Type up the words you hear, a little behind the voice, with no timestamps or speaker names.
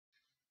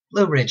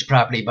Blue Ridge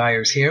Property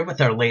Buyers here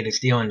with our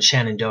latest deal in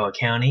Shenandoah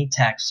County,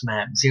 tax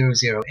map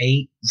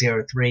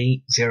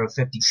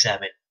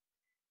 008-03057.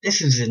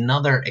 This is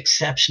another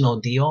exceptional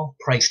deal,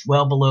 priced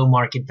well below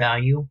market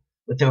value,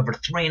 with over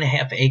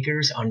 3.5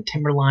 acres on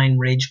Timberline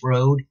Ridge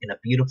Road in a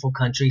beautiful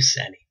country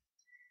setting.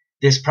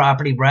 This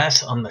property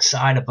rests on the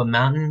side of a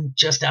mountain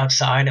just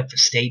outside of a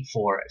state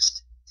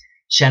forest.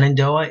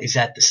 Shenandoah is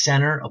at the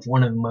center of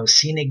one of the most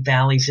scenic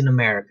valleys in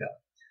America.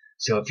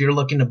 So if you're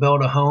looking to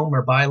build a home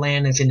or buy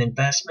land as an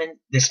investment,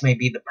 this may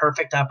be the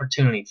perfect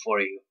opportunity for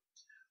you.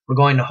 We're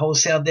going to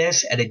wholesale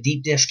this at a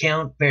deep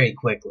discount very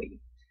quickly.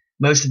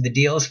 Most of the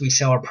deals we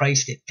sell are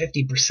priced at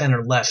 50%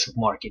 or less of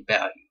market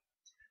value.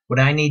 What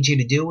I need you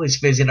to do is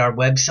visit our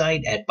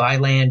website at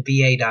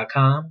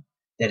buylandba.com.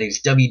 That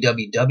is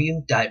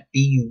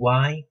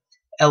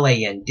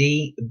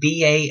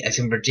www.buylandba as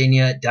in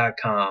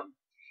Virginia.com.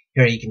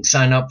 Here you can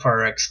sign up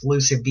for our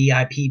exclusive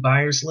VIP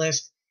buyers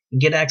list and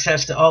get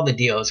access to all the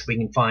deals we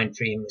can find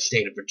for you in the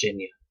state of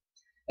Virginia.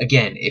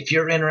 Again, if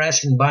you're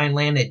interested in buying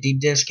land at deep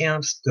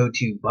discounts, go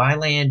to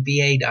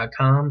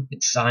buylandba.com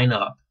and sign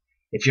up.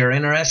 If you're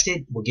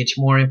interested, we'll get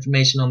you more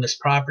information on this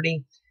property,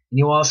 and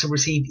you'll also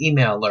receive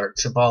email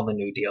alerts of all the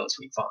new deals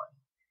we find.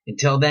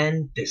 Until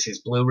then, this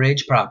is Blue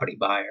Ridge Property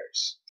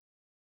Buyers.